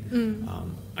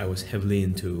 19, I was heavily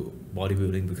into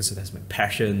bodybuilding because that's my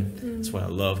passion. That's what I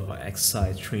love about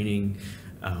exercise, training,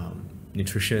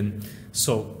 nutrition.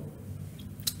 So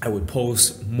I would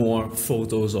post more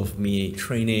photos of me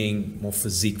training, more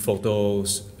physique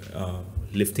photos,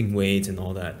 lifting weights and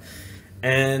all that.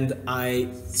 And I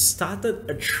started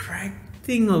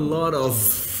attracting a lot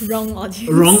of wrong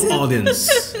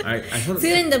audience. I thought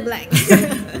Fill in the blank.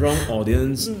 wrong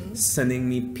audience sending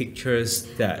me pictures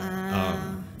that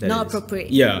not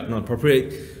appropriate. Yeah, not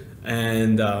appropriate,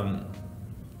 and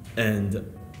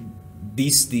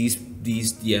these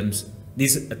DMs,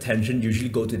 this attention usually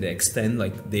go to the extent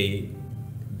like they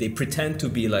pretend to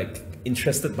be like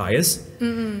interested buyers,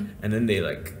 and then they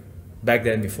like, back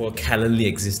then before Calendly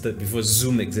existed, before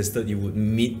Zoom existed, you would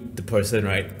meet the person,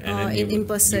 right? And then in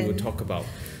person. You would talk about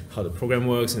how the program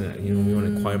works and you want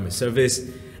to acquire my service,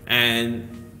 and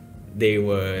they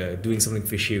were doing something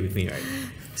fishy with me, right?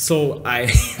 So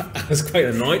I was quite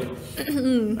annoyed.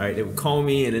 Right, they would call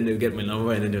me and then they would get my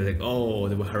number and then they were like, oh,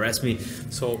 they would harass me.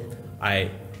 So I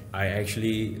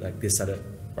actually like decided,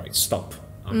 right, stop.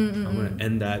 I'm gonna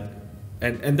end that,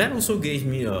 and that also gave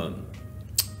me a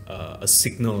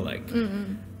signal like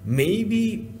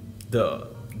maybe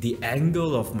the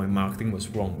angle of my marketing was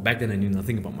wrong. Back then I knew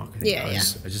nothing about marketing. I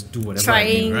just do whatever I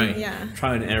knew, right?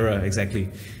 Try and error, exactly.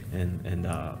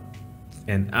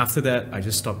 And after that I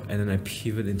just stopped, and then I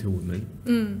pivoted into women,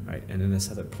 right? And then I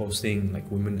started posting like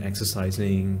women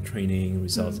exercising, training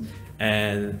results,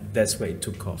 and that's where it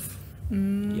took off.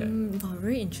 Oh,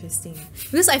 very interesting.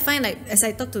 Because I find like, as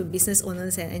I talk to business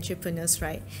owners and entrepreneurs,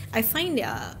 right, I find they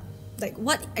are like,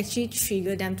 what actually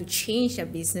triggered them to change their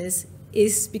business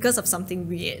is because of something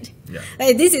weird.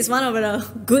 Like, this is one of the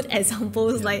good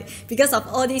examples. Like, because of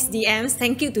all these DMs,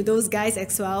 thank you to those guys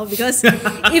as well, because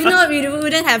if not, we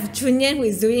wouldn't have Chun Yan, who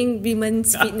is doing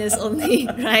women's fitness only,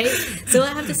 right? So I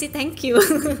have to say thank you.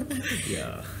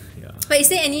 But is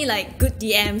there any like good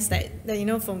DMs that you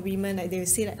know from women, like they will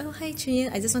say like, oh, hi Chun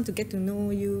Yan, I just want to get to know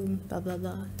you, blah blah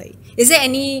blah. Like, is there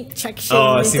any traction?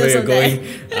 Oh, I see where you're going.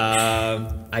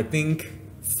 I think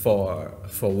for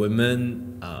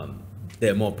women,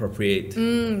 they're more appropriate,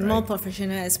 right? More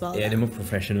professional as well. Yeah, they're more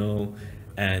professional,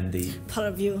 and they part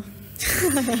of you.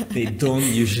 they don't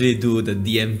usually do the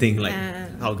DM thing like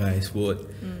how guys would.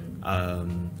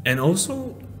 And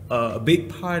also a big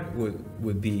part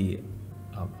would be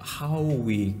how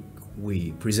we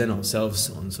present ourselves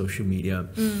on social media.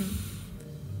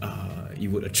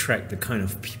 You would attract the kind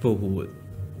of people who would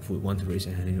want to raise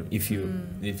their hand. You know,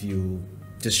 if you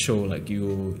just show like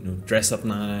you know dress up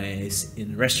nice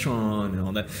in a restaurant and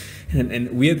all that.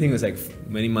 And weird thing was like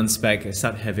many months back I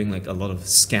started having like a lot of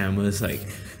scammers like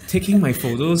taking my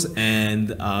photos and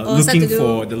looking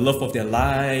for the love of their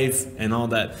life and all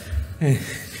that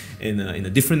in a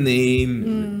different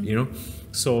name, you know.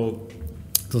 So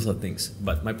those are things.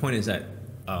 But my point is that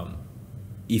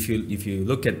if you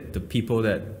look at the people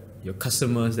that your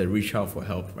customers that reach out for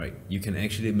help, right, you can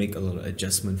actually make a lot of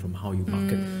adjustment from how you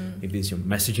market. Maybe it's your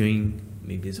messaging,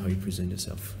 maybe it's how you present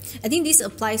yourself. I think this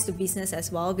applies to business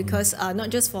as well, because not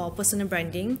just for personal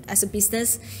branding. As a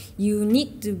business, you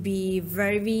need to be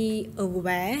very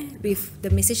aware with the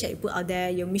message that you put out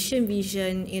there, your mission,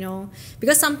 vision, you know,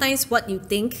 because sometimes what you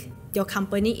think your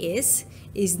company is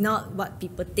not what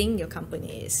people think your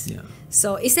company is.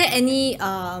 So is there any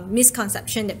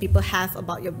misconception that people have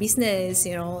about your business?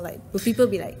 You know, like, would people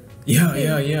be like,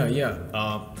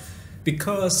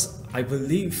 because I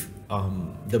believe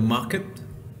the market,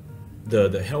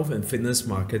 the health and fitness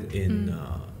market in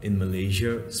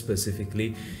Malaysia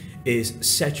specifically is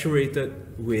saturated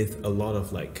with a lot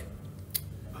of like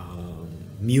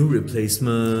meal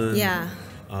replacement,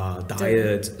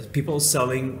 diets, people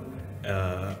selling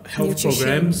health nutrition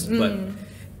programs, but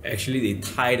actually they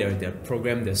tie their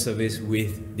program, their service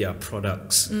with their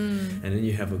products. And then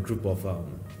you have a group of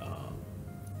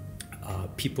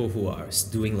people who are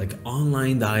doing like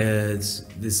online diets,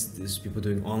 this people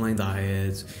doing online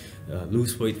diets,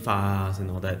 lose weight fast and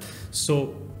all that.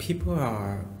 So people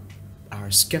are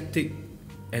skeptic,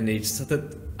 and they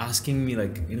started asking me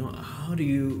like, you know, how do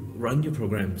you run your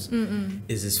programs?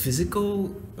 Is this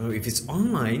physical? Or if it's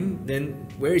online, then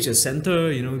where is your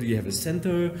center? You know, do you have a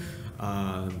center?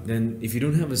 Then if you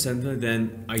don't have a center,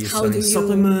 then are you selling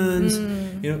supplements?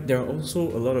 You know, there are also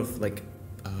a lot of like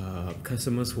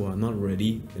customers who are not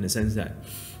ready, in the sense that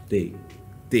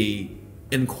they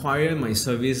inquire my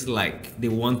service like they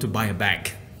want to buy a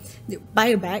bag. Buy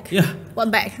a bag? Yeah.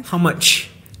 What bag? How much?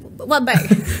 What bag?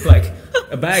 Like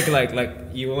a bag, like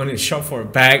you want to shop for a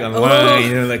bag online,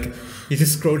 you know, like you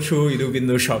just scroll through, you do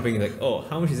window shopping, like, oh,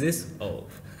 how much is this? Oh,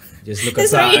 just look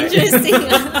That's aside. very interesting.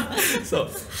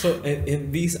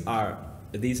 And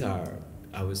these are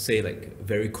I would say like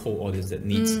very cold audience that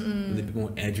needs a little bit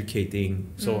more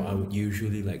educating. So I would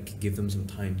usually like give them some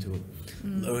time to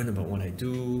learn about what I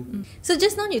do. So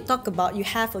just now you talk about you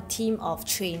have a team of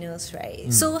trainers,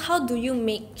 right? So how do you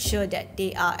make sure that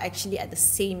they are actually at the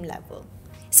same level?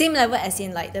 Same level as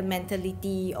in like the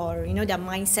mentality or, you know, their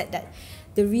mindset, that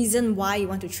the reason why you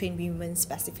want to train women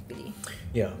specifically?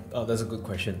 Yeah, that's a good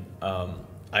question.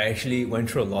 I actually went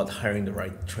through a lot hiring the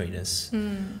right trainers.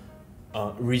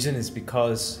 Reason is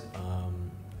because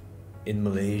in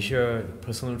Malaysia, the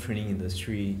personal training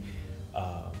industry,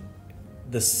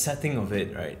 the setting of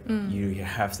it, right? You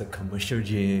have the commercial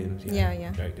gyms,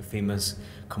 right? The famous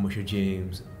commercial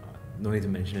gyms. No need to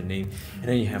mention the name. And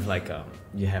then you have like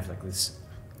this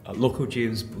local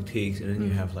gyms, boutiques, and then you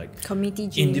have like community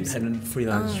gyms, independent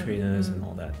freelance trainers and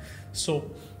all that.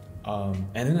 So, and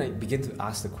then I begin to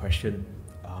ask the question,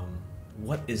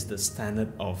 what is the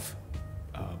standard of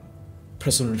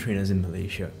personal trainers in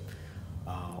Malaysia?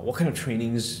 What kind of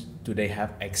trainings do they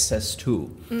have access to,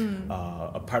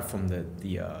 apart from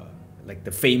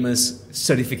the famous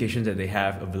certifications that they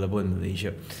have available in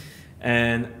Malaysia?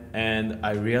 And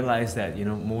I realized that, you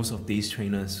know, most of these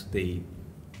trainers,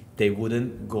 they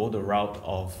wouldn't go the route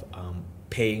of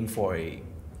paying for a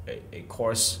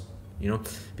course, you know,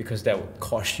 because that would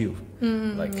cost you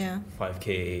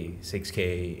 5K,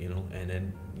 6K, you know, and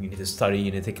then you need to study,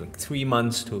 you need to take like 3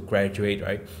 months to graduate,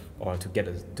 right? Or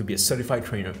to be a certified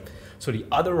trainer. So the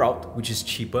other route, which is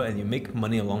cheaper and you make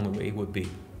money along the way, would be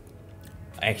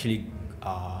actually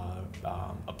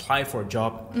apply for a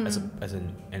job as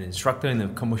an instructor in a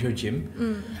commercial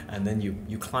gym, and then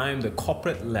you climb the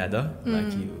corporate ladder,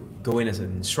 like you go in as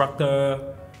an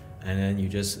instructor, and then you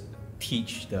just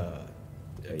teach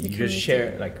you just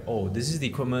share like, oh, this is the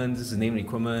equipment, this is the name of the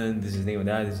equipment, this is the name of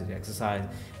that, this is the exercise,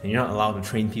 and you're not allowed to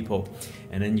train people.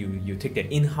 And then you take their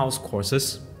in-house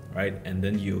courses, right? And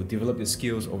then you develop your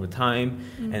skills over time,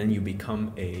 and then you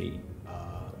become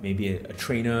maybe a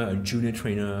trainer, a junior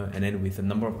trainer, and then with the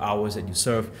number of hours that you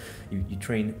serve, you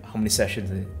train how many sessions,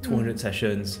 200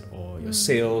 sessions, or your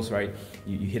sales, right?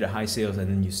 You hit a high sales, and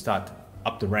then you start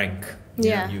up the rank.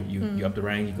 You up the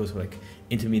rank, you go to like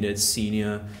intermediate,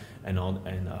 senior, and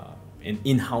an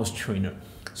in-house trainer.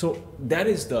 So that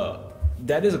is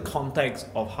a context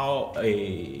of how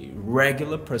a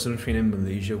regular personal trainer in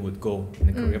Malaysia would go in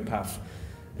a career path.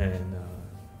 And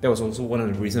that was also one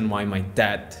of the reasons why my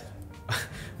dad,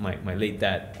 my late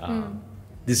dad,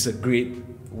 disagreed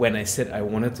when I said I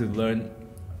wanted to learn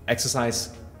exercise,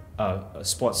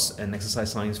 sports and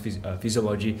exercise science,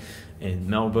 physiology in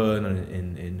Melbourne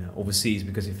and in overseas,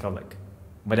 because he felt like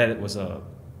my dad was a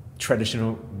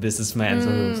traditional businessman,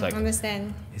 so he was like,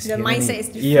 understand the mindset is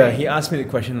different. Yeah, he asked me the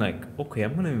question like, okay,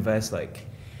 I'm gonna invest like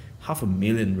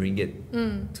 $500,000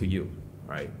 ringgit to you,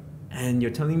 right? And you're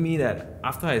telling me that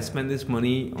after I spend this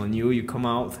money on you, you come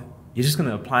out, you're just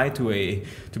gonna apply to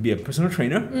be a personal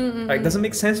trainer? Like, doesn't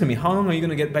make sense to me. How long are you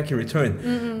gonna get back your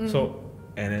return? So,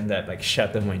 and then that like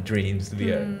shattered my dreams to be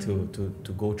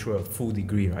to go through a full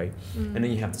degree, right? And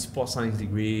then you have the sports science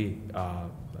degree,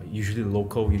 usually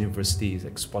local universities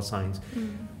like sports science.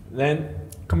 Then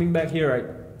coming back here, right?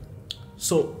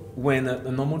 So when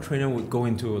a normal trainer would go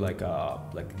into like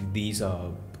these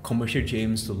commercial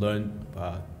gyms to learn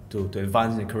to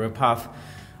advance in a career path,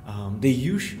 they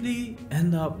usually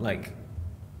end up like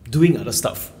doing other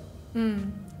stuff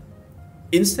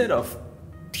instead of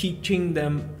teaching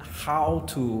them how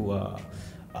to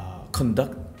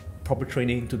conduct proper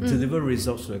training to deliver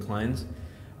results to their clients.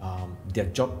 The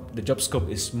job scope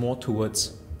is more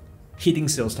towards hitting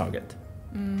sales target.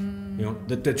 You know,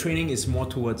 the training is more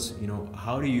towards, you know,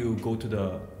 how do you go to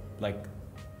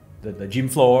the gym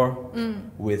floor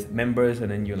with members, and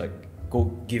then you like go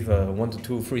give a 1 to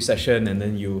 2 free session, and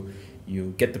then you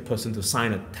get the person to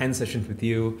sign a 10 sessions with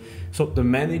you. So the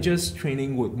manager's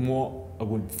training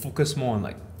would focus more on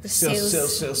like the sales,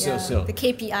 the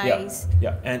KPIs.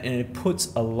 Yeah. And it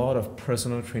puts a lot of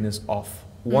personal trainers off.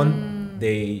 One,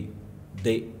 they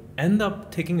end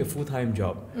up taking a full-time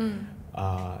job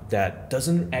that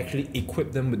doesn't actually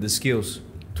equip them with the skills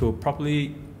to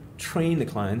properly train the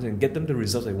clients and get them the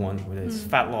results they want, whether it's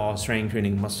fat loss, strength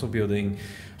training, muscle building,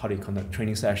 how do you conduct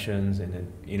training sessions, and then,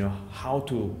 you know, how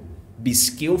to be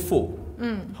skillful,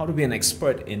 how to be an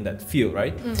expert in that field,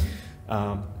 right?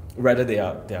 Rather they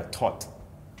are taught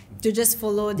to just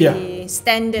follow the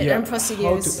standard and How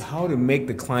procedures. how to make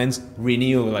the clients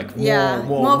renew like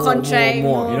more contract,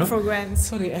 more you know? programs.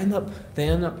 So they end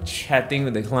up chatting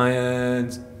with the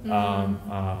clients,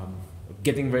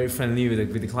 getting very friendly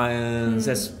with the clients.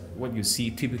 That's what you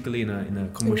see typically in a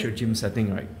commercial gym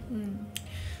setting, right?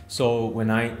 So when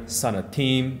I start a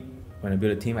team, when I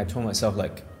build a team, I told myself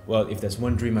like, well, if there's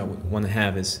one dream I would want to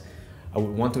have is I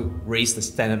would want to raise the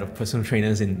standard of personal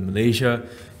trainers in Malaysia,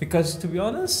 because to be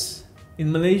honest,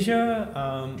 in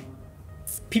Malaysia,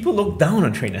 people look down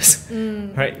on trainers,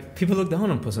 right? People look down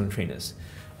on personal trainers.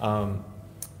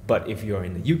 But if you're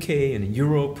in the UK and in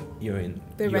Europe, you're in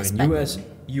US,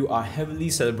 you are heavily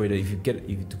celebrated if you do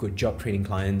a good job training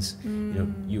clients. You know,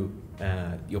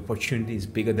 your opportunity is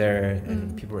bigger there,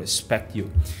 and people respect you.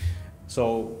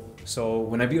 So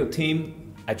when I build a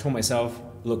team, I told myself,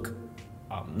 look,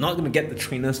 I'm not going to get the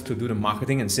trainers to do the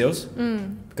marketing and sales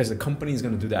because the company is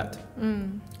going to do that.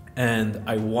 And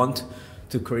I want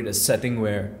to create a setting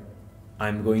where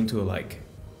I'm going to like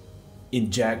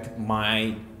inject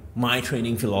my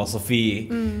training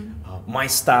philosophy, my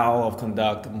style of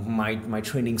conduct, my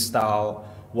training style,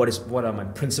 what are my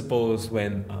principles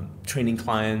when training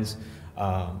clients,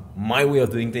 my way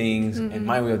of doing things and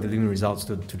my way of delivering results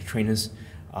to the trainers.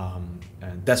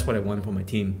 And that's what I want for my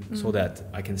team, so that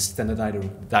I can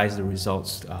standardize the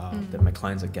results that my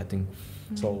clients are getting.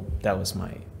 So that was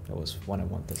what I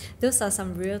wanted. Those are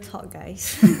some real talk,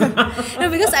 guys. No,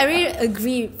 because I really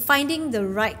agree. Finding the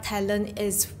right talent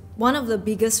is one of the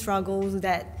biggest struggles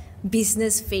that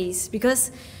business face,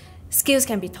 because skills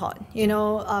can be taught, you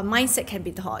know, mindset can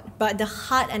be taught, but the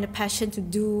heart and the passion to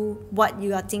do what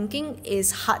you are thinking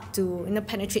is hard to, you know,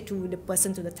 penetrate to the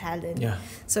person, to the talent. Yeah.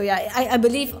 So yeah, I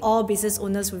believe all business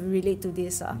owners will relate to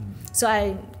this.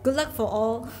 So good luck for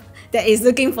all that is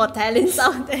looking for talents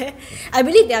out there. I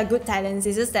believe there are good talents.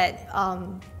 It's just that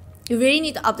you really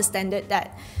need to up the standard,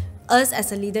 that us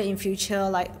as a leader in future,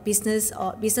 like business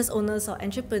owners or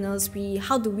entrepreneurs,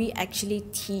 how do we actually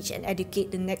teach and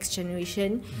educate the next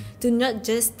generation to not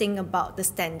just think about the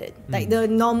standard, like the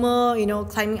normal, you know,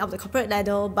 climbing up the corporate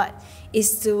ladder, but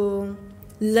is to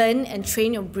learn and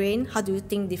train your brain. How do you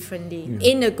think differently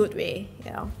in a good way?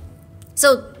 Yeah.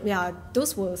 So yeah,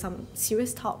 those were some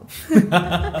serious talk.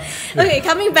 Okay,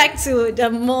 coming back to the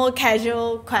more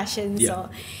casual questions. So,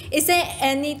 is there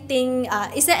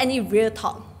any real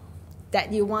talk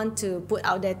that you want to put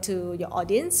out there to your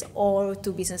audience, or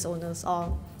to business owners,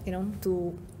 or, you know,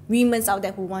 to women out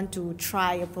there who want to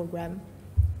try a program?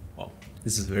 Well,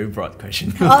 this is a very broad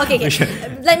question. Oh, okay.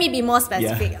 Let me be more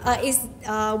specific.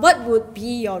 What would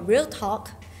be your real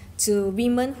talk to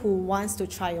women who wants to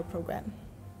try your program?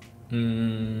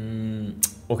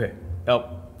 Okay.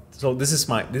 So this is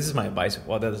my advice.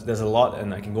 Well, there's a lot,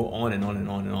 and I can go on and on and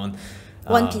on and on.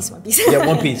 One piece. Yeah,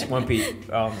 one piece.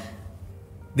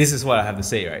 This is what I have to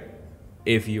say, right?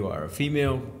 If you are a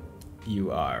female,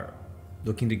 you are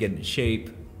looking to get in shape,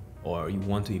 or you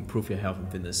want to improve your health and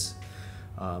fitness,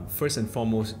 first and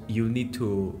foremost, you need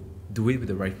to do it with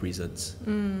the right reasons.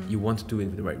 You want to do it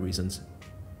with the right reasons.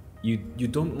 You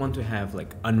don't want to have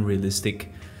like unrealistic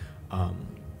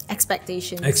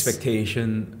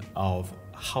expectation of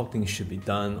how things should be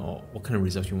done, or what kind of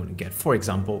results you want to get. For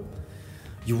example,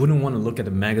 you wouldn't want to look at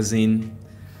a magazine,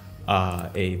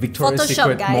 a Victoria's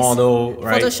Secret model,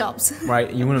 right? Photoshops.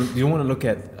 Right. You don't want to look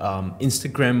at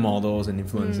Instagram models and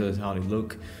influencers, how they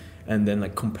look, and then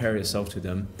like compare yourself to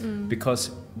them,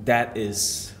 because that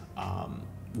is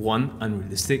one,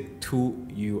 unrealistic. Two,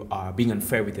 you are being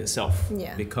unfair with yourself.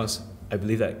 Yeah. Because I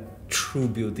believe that true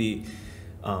beauty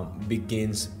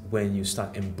begins when you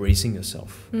start embracing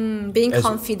yourself, being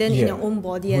confident in your own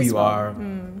body, who you are.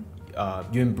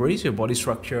 You embrace your body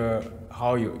structure,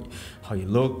 how you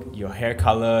look, your hair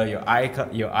color, your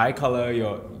eye color,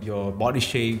 your body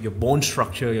shape, your bone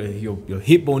structure, your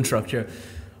hip bone structure.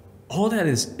 All that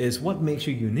is what makes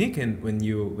you unique, and when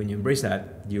you embrace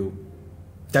that,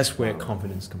 that's where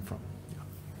confidence comes from.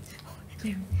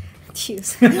 Yeah.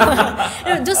 Tears.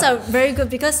 Those are very good,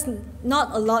 because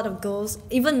not a lot of girls,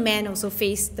 even men, also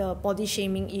face the body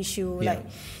shaming issue. Yeah. Like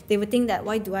they would think that,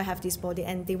 why do I have this body,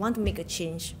 and they want to make a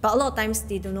change, but a lot of times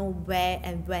they don't know where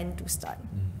and when to start.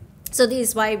 So this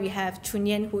is why we have Chun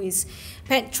Yan, who is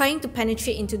trying to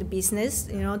penetrate into the business,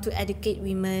 you know, to educate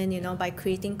women, you know, by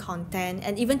creating content,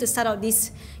 and even to start out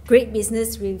this great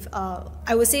business with,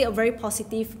 I would say, a very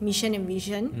positive mission and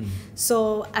vision.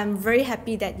 So I'm very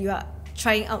happy that you are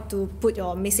trying out to put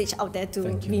your message out there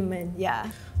to women.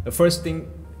 Yeah. The first thing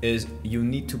is you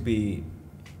need to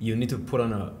put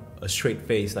on a straight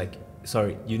face.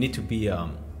 You need to be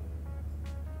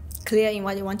clear in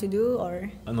what you want to do,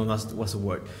 or no, what's the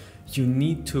word? you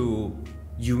need to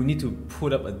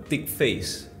put up a thick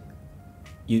face,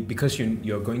 because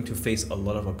you're going to face a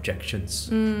lot of objections,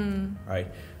 right?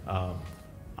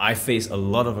 I face a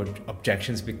lot of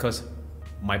objections because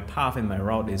my path and my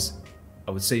route is,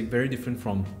 I would say, very different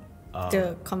from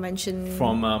the convention,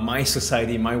 from my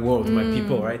society, my world, my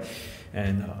people, right?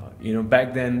 And you know,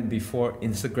 back then, before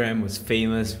Instagram was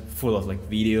famous, full of like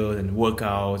videos and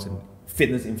workouts and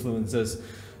fitness influencers,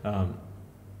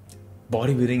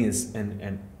 bodybuilding is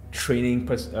and training,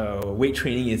 weight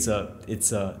training, it's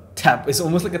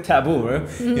almost like a taboo,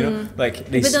 right? You know,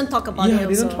 like people don't talk about it. Yeah,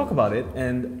 they don't talk about it,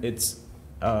 and it's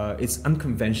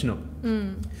unconventional.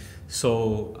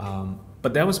 So,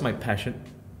 but that was my passion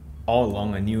all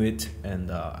along. I knew it,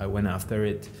 and I went after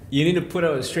it. You need to put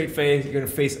out a straight face. You're gonna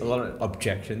face a lot of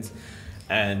objections,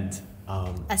 and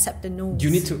accept the no's. You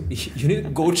need to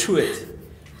go through it,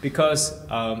 because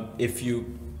if you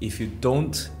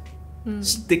don't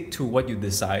stick to what you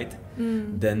decide,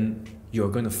 then you're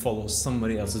gonna follow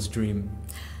somebody else's dream.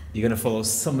 You're gonna follow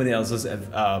somebody else's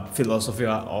philosophy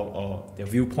or their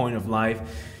viewpoint of life.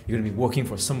 You're gonna be working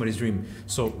for somebody's dream.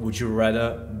 So would you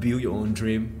rather build your own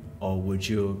dream, or would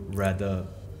you rather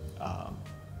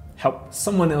help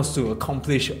someone else to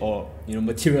accomplish or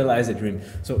materialize a dream?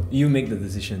 So you make the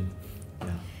decision. Yeah.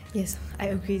 Yes, I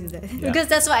agree with that. Yeah. Because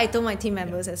that's what I told my team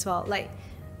members as well. Like,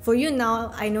 for you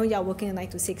now, I know you're working a 9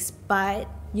 to 6, but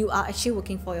you are actually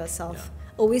working for yourself.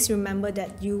 Yeah. Always remember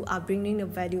that you are bringing the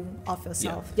value of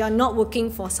yourself. Yeah. You're not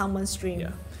working for someone's dream.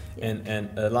 Yeah. Yeah.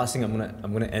 And last thing I'm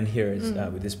gonna end here is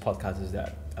with this podcast is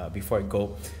that before I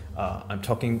go, I've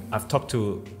talked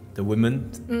to the women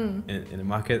in the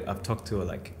market. I've talked to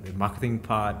like the marketing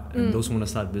part and those who want to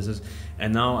start business.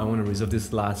 And now I want to reserve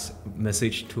this last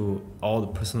message to all the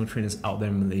personal trainers out there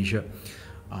in Malaysia.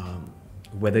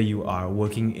 Whether you are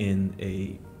working in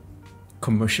a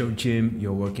commercial gym,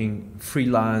 you're working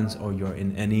freelance, or you're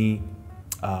in any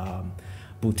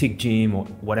boutique gym or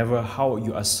whatever, how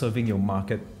you are serving your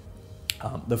market,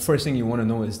 the first thing you want to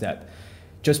know is that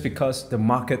just because the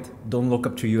market don't look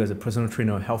up to you as a personal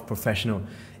trainer or health professional,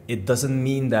 it doesn't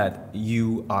mean that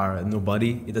you are a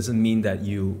nobody. It doesn't mean that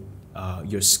your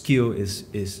skill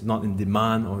is not in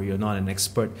demand, or you're not an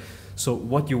expert. So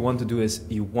what you want to do is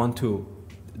you want to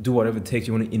do whatever it takes.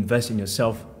 You want to invest in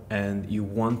yourself, and you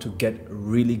want to get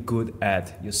really good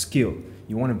at your skill.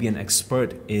 You want to be an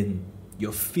expert in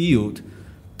your field,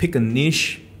 pick a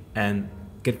niche and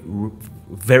get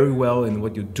very well in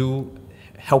what you do,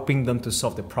 helping them to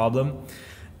solve the problem.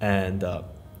 And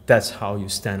that's how you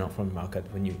stand out from the market.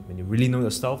 When you really know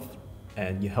your stuff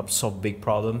and you help solve big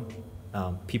problem,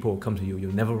 people will come to you.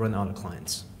 You'll never run out of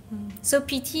clients. So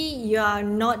PT, you are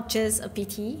not just a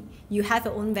PT. You have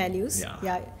your own values.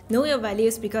 Yeah. Know your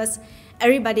values, because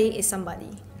everybody is somebody.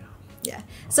 Yeah.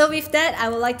 So with that, I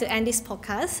would like to end this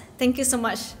podcast. Thank you so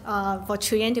much for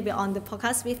Chun Yan to be on the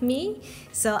podcast with me.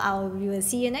 So we will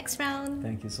see you next round.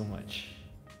 Thank you so much.